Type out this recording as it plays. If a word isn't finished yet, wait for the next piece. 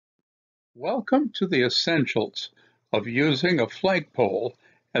Welcome to the essentials of using a flagpole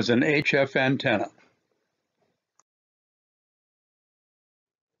as an HF antenna.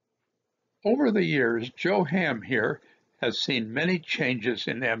 Over the years, Joe Ham here has seen many changes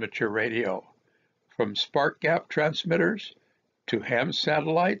in amateur radio, from spark gap transmitters to ham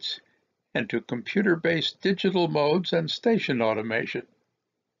satellites and to computer-based digital modes and station automation.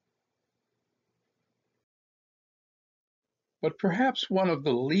 But perhaps one of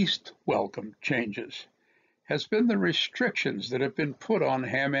the least welcome changes has been the restrictions that have been put on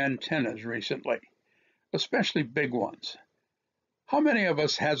ham antennas recently, especially big ones. How many of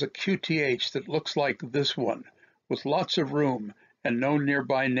us has a QTH that looks like this one, with lots of room and no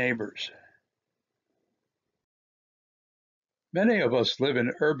nearby neighbors? Many of us live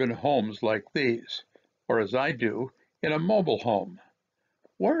in urban homes like these, or as I do, in a mobile home.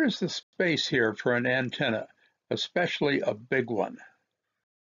 Where is the space here for an antenna, especially a big one?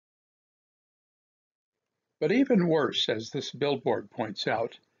 But even worse, as this billboard points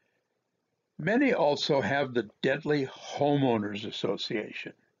out, many also have the deadly homeowners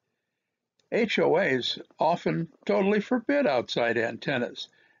association. HOAs often totally forbid outside antennas,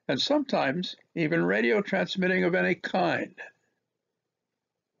 and sometimes even radio transmitting of any kind.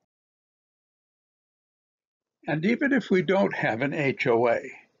 And even if we don't have an HOA,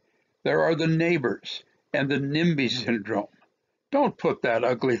 there are the neighbors and the NIMBY syndrome. Don't put that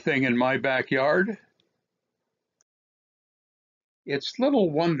ugly thing in my backyard. It's little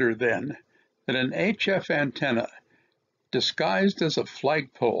wonder then that an HF antenna, disguised as a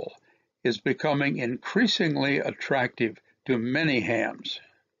flagpole, is becoming increasingly attractive to many hams.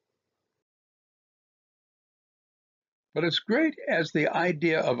 But as great as the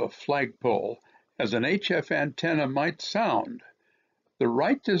idea of a flagpole as an HF antenna might sound, the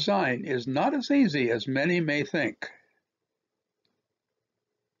right design is not as easy as many may think.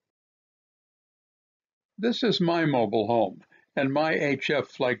 This is my mobile home and my HF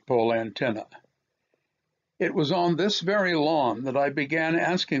flagpole antenna. It was on this very lawn that I began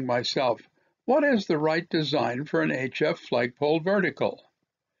asking myself, what is the right design for an HF flagpole vertical?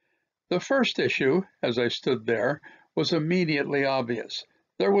 The first issue, as I stood there, was immediately obvious.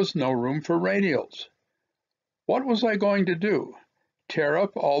 There was no room for radials. What was I going to do? Tear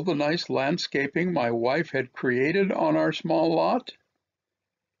up all the nice landscaping my wife had created on our small lot?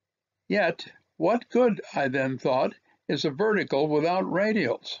 Yet, what good, I then thought, is a vertical without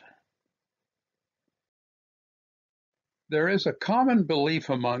radials? There is a common belief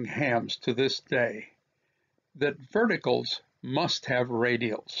among hams to this day that verticals must have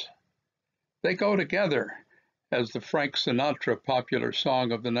radials. They go together, as the Frank Sinatra popular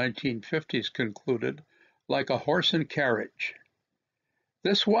song of the 1950s concluded, like a horse and carriage.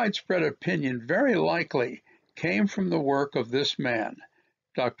 This widespread opinion very likely came from the work of this man,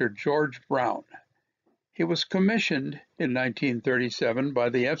 Dr. George Brown. He was commissioned in 1937 by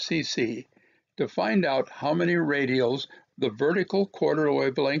the FCC to find out how many radials the vertical quarter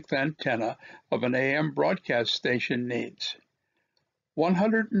wavelength antenna of an AM broadcast station needs.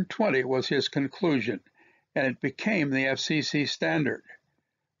 120 was his conclusion, and it became the FCC standard.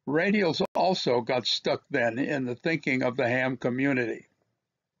 Radials also got stuck then in the thinking of the ham community.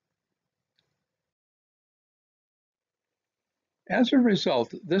 As a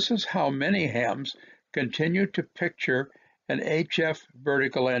result, this is how many hams continue to picture an HF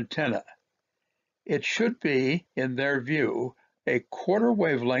vertical antenna. It should be, in their view, a quarter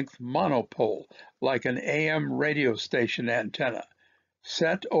wavelength monopole, like an AM radio station antenna,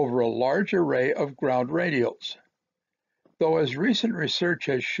 set over a large array of ground radials. Though as recent research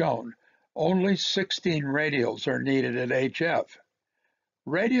has shown, only 16 radials are needed at HF.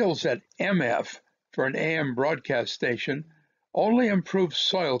 Radials at MF for an AM broadcast station only improve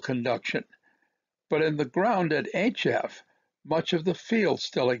soil conduction, but in the ground at HF, much of the field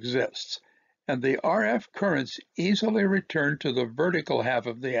still exists, and the RF currents easily return to the vertical half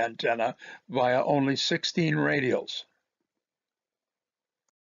of the antenna via only 16 radials.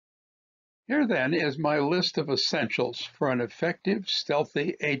 Here then is my list of essentials for an effective,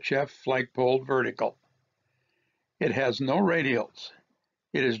 stealthy HF flagpole vertical. It has no radials.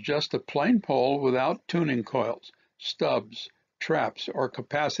 It is just a plain pole without tuning coils, stubs, traps, or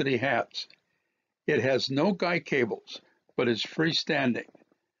capacity hats. It has no guy cables, but is freestanding.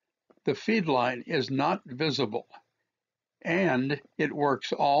 The feed line is not visible, and it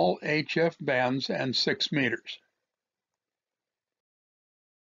works all HF bands and 6 meters.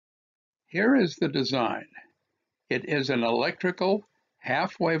 Here is the design. It is an electrical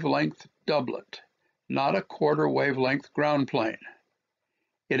half-wavelength doublet, not a quarter wavelength ground plane.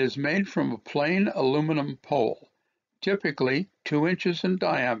 It is made from a plain aluminum pole, typically 2 inches in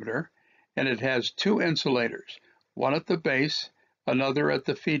diameter and it has two insulators, one at the base, another at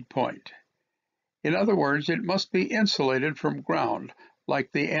the feed point. In other words, it must be insulated from ground,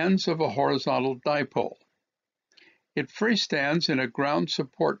 like the ends of a horizontal dipole. It freestands in a ground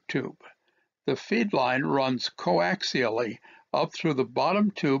support tube. The feed line runs coaxially up through the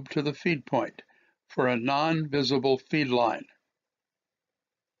bottom tube to the feed point for a non-visible feed line.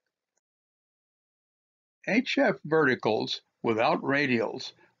 HF verticals without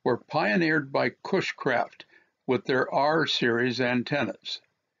radials were pioneered by Cushcraft with their R series antennas.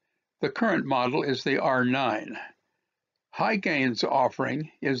 The current model is the R9. High Gain's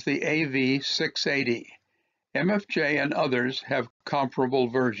offering is the AV680. MFJ and others have comparable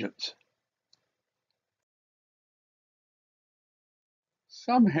versions.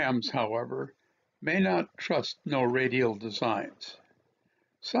 Some hams, however, may not trust no radial designs.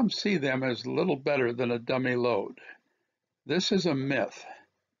 Some see them as little better than a dummy load. This is a myth.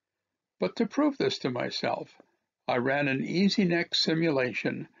 But to prove this to myself, I ran an easy neck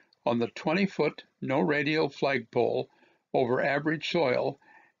simulation on the 20-foot no radial flagpole over average soil,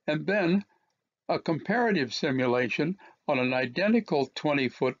 and then a comparative simulation on an identical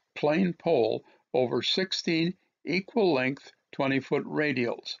 20-foot plain pole over 16 equal length 20-foot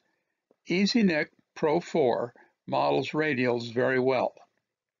radials. EasyNeck Pro 4 models radials very well.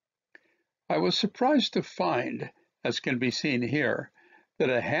 I was surprised to find, as can be seen here, that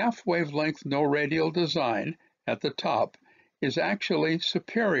a half wavelength no radial design at the top is actually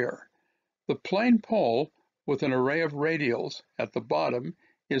superior. The plain pole with an array of radials at the bottom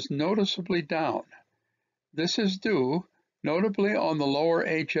is noticeably down. This is due, notably on the lower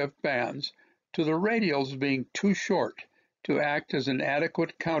HF bands, to the radials being too short to act as an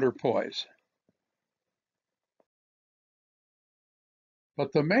adequate counterpoise.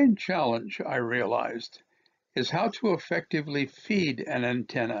 But the main challenge, I realized, is how to effectively feed an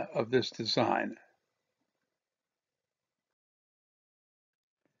antenna of this design.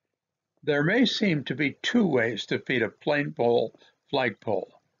 There may seem to be two ways to feed a plain pole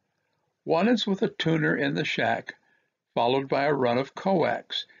flagpole. One is with a tuner in the shack, followed by a run of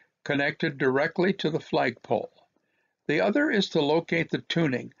coax connected directly to the flagpole. The other is to locate the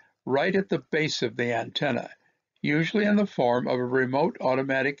tuning right at the base of the antenna, usually in the form of a remote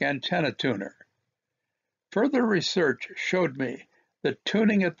automatic antenna tuner. Further research showed me that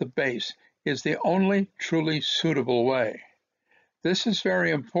tuning at the base is the only truly suitable way. This is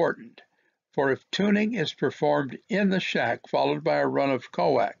very important, for if tuning is performed in the shack followed by a run of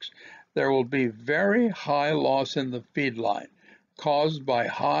coax, there will be very high loss in the feed line, caused by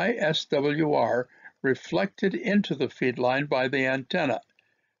high SWR reflected into the feed line by the antenna.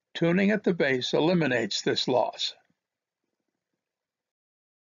 Tuning at the base eliminates this loss.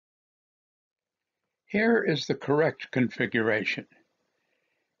 Here is the correct configuration.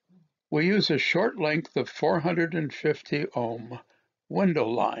 We use a short length of 450 ohm window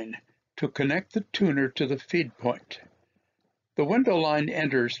line to connect the tuner to the feed point. The window line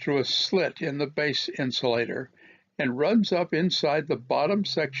enters through a slit in the base insulator and runs up inside the bottom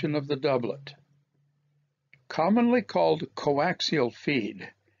section of the doublet. Commonly called coaxial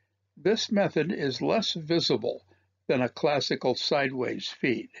feed, this method is less visible than a classical sideways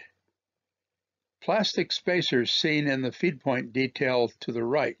feed. Plastic spacers seen in the feed point detail to the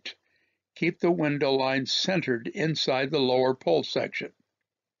right keep the window line centered inside the lower pole section.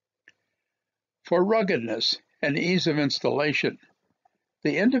 For ruggedness and ease of installation,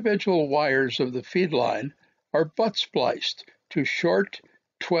 the individual wires of the feed line are butt spliced to short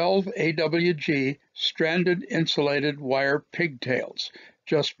 12 AWG stranded insulated wire pigtails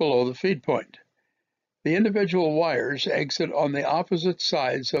just below the feed point. The individual wires exit on the opposite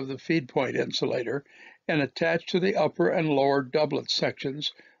sides of the feed point insulator and attach to the upper and lower doublet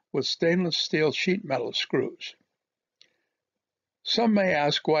sections with stainless steel sheet metal screws. Some may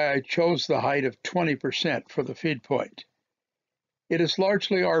ask why I chose the height of 20% for the feed point. It is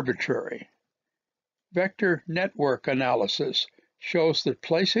largely arbitrary. Vector network analysis shows that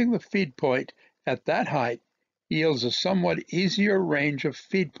placing the feed point at that height yields a somewhat easier range of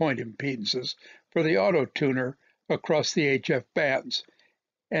feed point impedances for the auto tuner across the HF bands,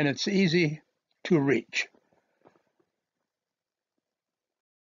 and it's easy to reach.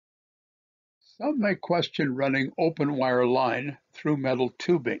 Some may question running open wire line through metal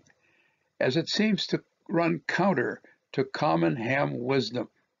tubing, as it seems to run counter to common ham wisdom.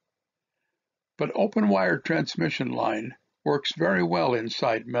 But open wire transmission line works very well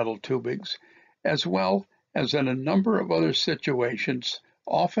inside metal tubings, as well as in a number of other situations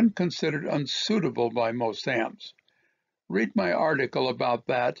often considered unsuitable by most hams. Read my article about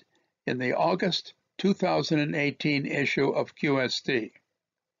that in the August 2018 issue of QST.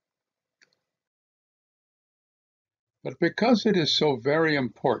 But because it is so very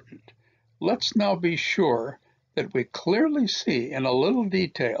important, let's now be sure that we clearly see in a little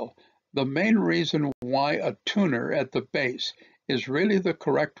detail the main reason why a tuner at the base is really the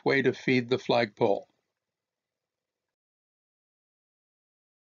correct way to feed the flagpole.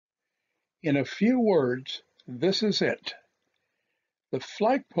 In a few words, this is it. The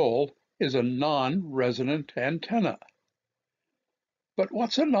flagpole is a non-resonant antenna. But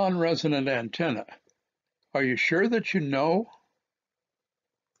what's a non-resonant antenna? Are you sure that you know?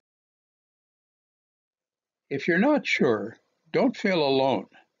 If you're not sure, don't feel alone.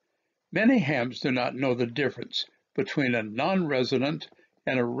 Many hams do not know the difference between a non-resonant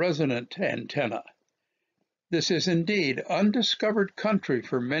and a resonant antenna. This is indeed undiscovered country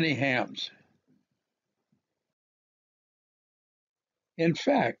for many hams. In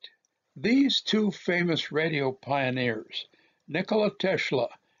fact, these two famous radio pioneers, Nikola Tesla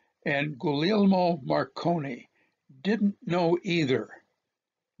and Guglielmo Marconi, didn't know either.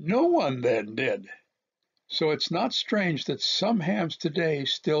 No one then did. So it's not strange that some hams today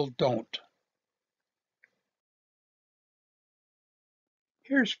still don't.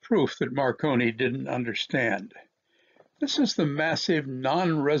 Here's proof that Marconi didn't understand. This is the massive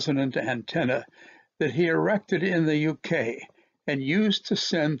non-resonant antenna that he erected in the UK and used to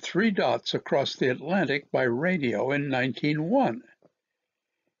send 3 dots across the Atlantic by radio in 1901.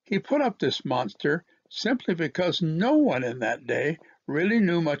 He put up this monster simply because no one in that day really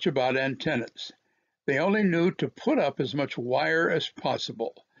knew much about antennas. They only knew to put up as much wire as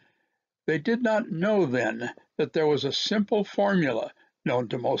possible. They did not know then that there was a simple formula, known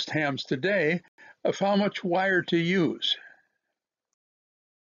to most hams today, of how much wire to use.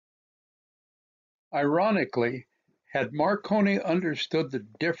 Ironically, had Marconi understood the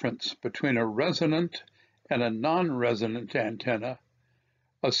difference between a resonant and a non-resonant antenna,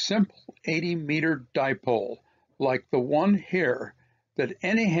 a simple 80-meter dipole like the one here that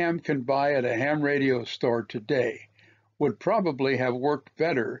any ham can buy at a ham radio store today would probably have worked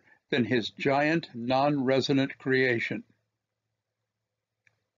better than his giant non-resonant creation.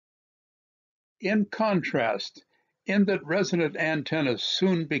 In contrast, in that resonant antennas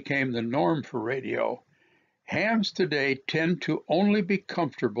soon became the norm for radio, hams today tend to only be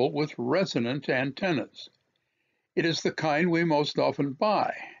comfortable with resonant antennas. It is the kind we most often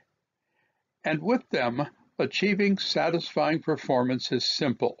buy. And with them, achieving satisfying performance is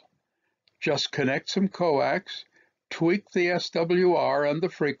simple. Just connect some coax, tweak the SWR and the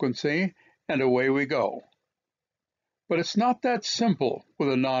frequency, and away we go. But it's not that simple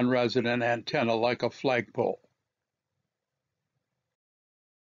with a non-resonant antenna like a flagpole.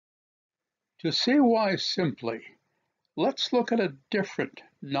 To see why simply, let's look at a different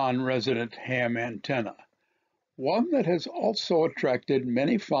non-resonant ham antenna, one that has also attracted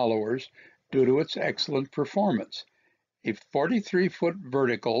many followers due to its excellent performance, a 43-foot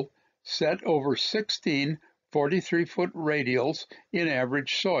vertical set over 16 43-foot radials in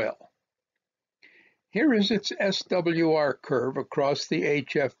average soil. Here is its SWR curve across the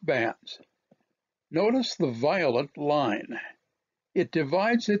HF bands. Notice the violet line. It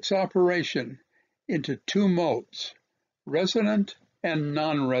divides its operation into 2 modes, resonant and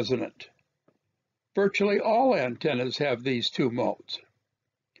non-resonant. Virtually all antennas have these 2 modes.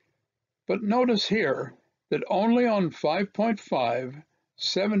 But notice here that only on 5.5,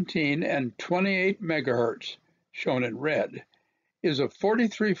 17, and 28 megahertz, shown in red, is a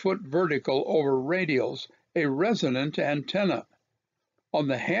 43-foot vertical over radials a resonant antenna. On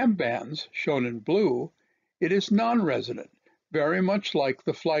the ham bands, shown in blue, it is non-resonant, very much like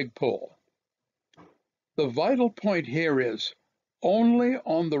the flagpole. The vital point here is, only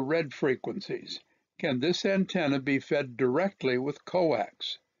on the red frequencies can this antenna be fed directly with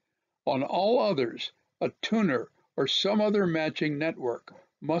coax. On all others, a tuner or some other matching network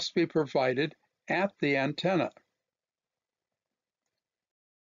must be provided at the antenna.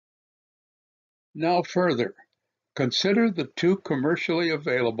 Now further, consider the 2 commercially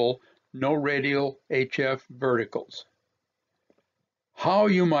available no-radial HF verticals. How,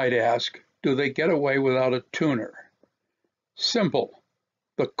 you might ask, do they get away without a tuner? Simple.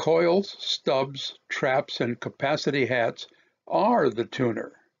 The coils, stubs, traps, and capacity hats are the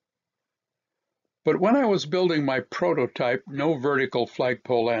tuner. But when I was building my prototype no-vertical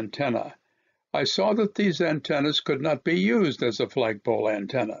flagpole antenna, I saw that these antennas could not be used as a flagpole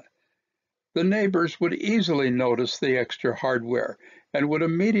antenna. The neighbors would easily notice the extra hardware and would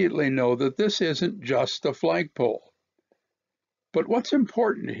immediately know that this isn't just a flagpole. But what's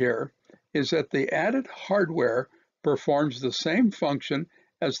important here is that the added hardware performs the same function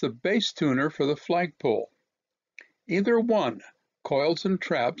as the base tuner for the flagpole. Either one, coils and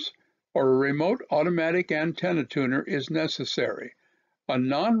traps, or a remote automatic antenna tuner is necessary. A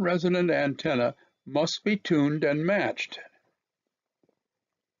non-resonant antenna must be tuned and matched.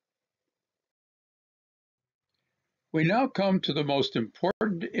 We now come to the most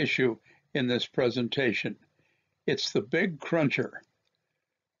important issue in this presentation. It's the big cruncher.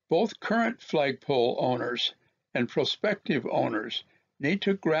 Both current flagpole owners and prospective owners need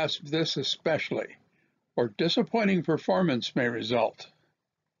to grasp this especially, or disappointing performance may result.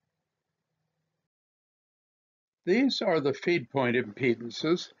 These are the feed point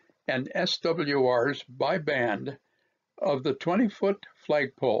impedances and SWRs by band of the 20-foot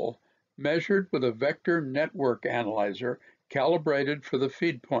flagpole measured with a vector network analyzer calibrated for the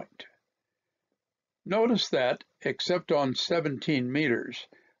feed point. Notice that, except on 17 meters,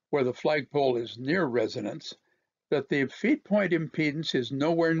 where the flagpole is near resonance, that the feed point impedance is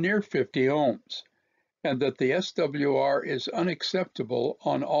nowhere near 50 ohms, and that the SWR is unacceptable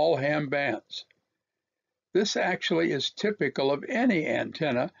on all ham bands. This actually is typical of any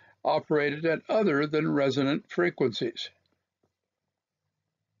antenna operated at other than resonant frequencies.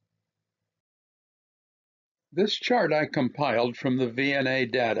 This chart I compiled from the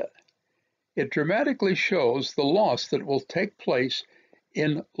VNA data. It dramatically shows the loss that will take place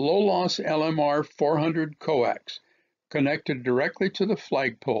in low-loss LMR 400 coax connected directly to the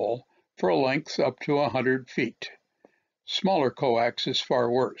flagpole for lengths up to 100 feet. Smaller coax is far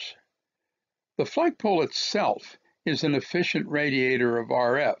worse. The flagpole itself is an efficient radiator of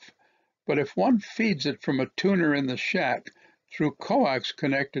RF, but if one feeds it from a tuner in the shack through coax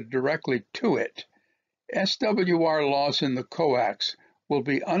connected directly to it, SWR loss in the coax will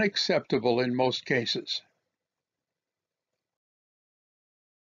be unacceptable in most cases.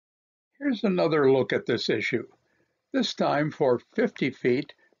 Here's another look at this issue, this time for 50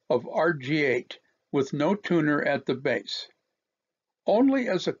 feet of RG8 with no tuner at the base. Only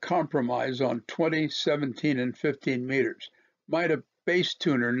as a compromise on 20, 17, and 15 meters might a base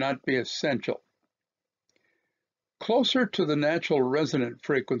tuner not be essential. Closer to the natural resonant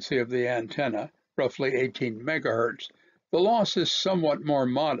frequency of the antenna, roughly 18 megahertz, the loss is somewhat more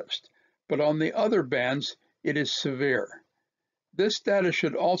modest, but on the other bands it is severe. This data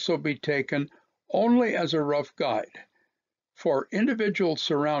should also be taken only as a rough guide, for individual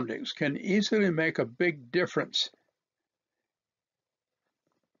surroundings can easily make a big difference.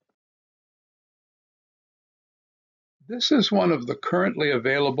 This is one of the currently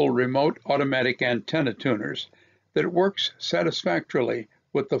available remote automatic antenna tuners that works satisfactorily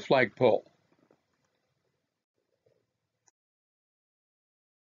with the flagpole.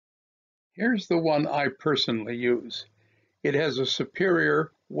 Here's the one I personally use. It has a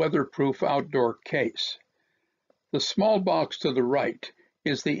superior weatherproof outdoor case. The small box to the right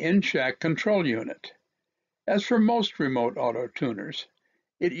is the in-shack control unit. As for most remote auto tuners,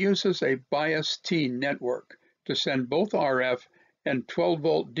 it uses a bias T network to send both RF and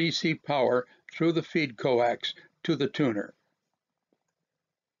 12-volt DC power through the feed coax to the tuner.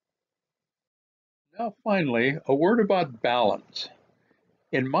 Now finally, a word about balance.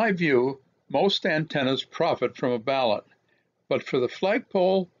 In my view, most antennas profit from a balun, but for the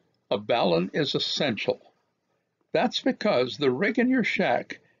flagpole, a balun is essential. That's because the rig in your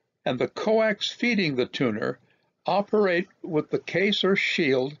shack and the coax feeding the tuner operate with the case or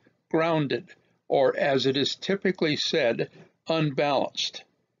shield grounded, or as it is typically said, unbalanced.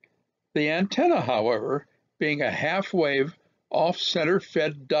 The antenna, however, being a half-wave, off-center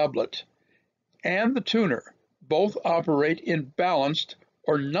fed doublet, and the tuner both operate in balanced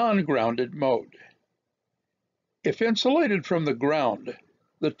or non-grounded mode. If insulated from the ground,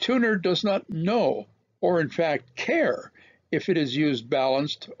 the tuner does not know, or in fact care, if it is used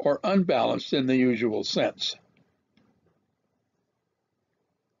balanced or unbalanced in the usual sense.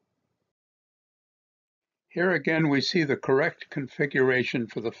 Here again we see the correct configuration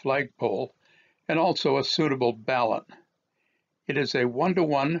for the flagpole and also a suitable balun. It is a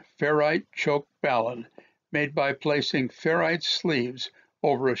 1-to-1 ferrite choke balun made by placing ferrite sleeves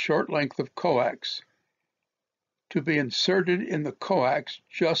over a short length of coax to be inserted in the coax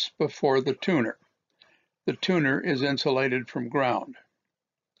just before the tuner. The tuner is insulated from ground.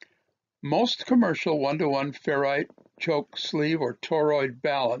 Most commercial 1-to-1 ferrite choke sleeve or toroid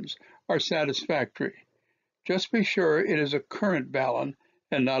baluns are satisfactory. Just be sure it is a current balun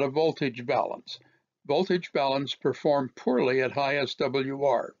and not a voltage balance. Voltage baluns perform poorly at high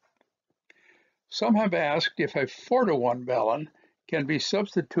SWR. Some have asked if a 4-to-1 balun can be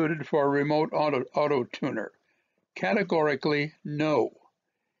substituted for a remote auto tuner. Categorically, no.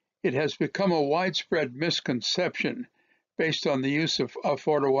 It has become a widespread misconception based on the use of a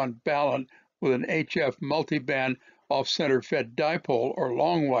 4-to-1 balun with an HF multiband off-center fed dipole or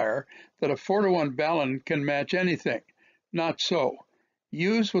long wire that a 4-to-1 balun can match anything. Not so.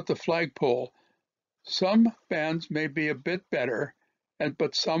 Used with the flagpole, some bands may be a bit better,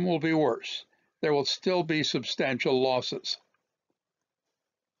 but some will be worse. There will still be substantial losses.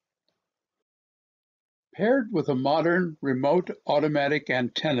 Paired with a modern remote automatic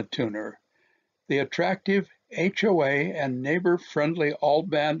antenna tuner, the attractive HOA and neighbor-friendly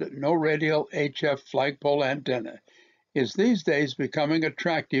all-band no-radial HF flagpole antenna is these days becoming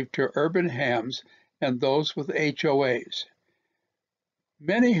attractive to urban hams and those with HOAs.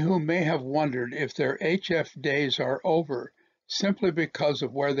 Many who may have wondered if their HF days are over simply because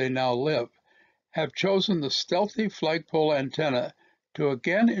of where they now live have chosen the stealthy flagpole antenna to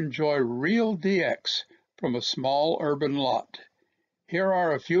again enjoy real DX from a small urban lot. Here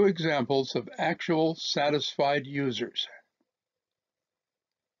are a few examples of actual satisfied users.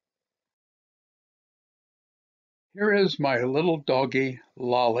 Here is my little doggie,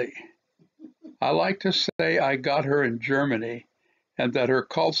 Lolly. I like to say I got her in Germany and that her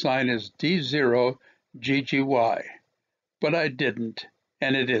call sign is D0GGY, but I didn't,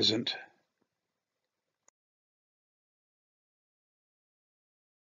 and it isn't.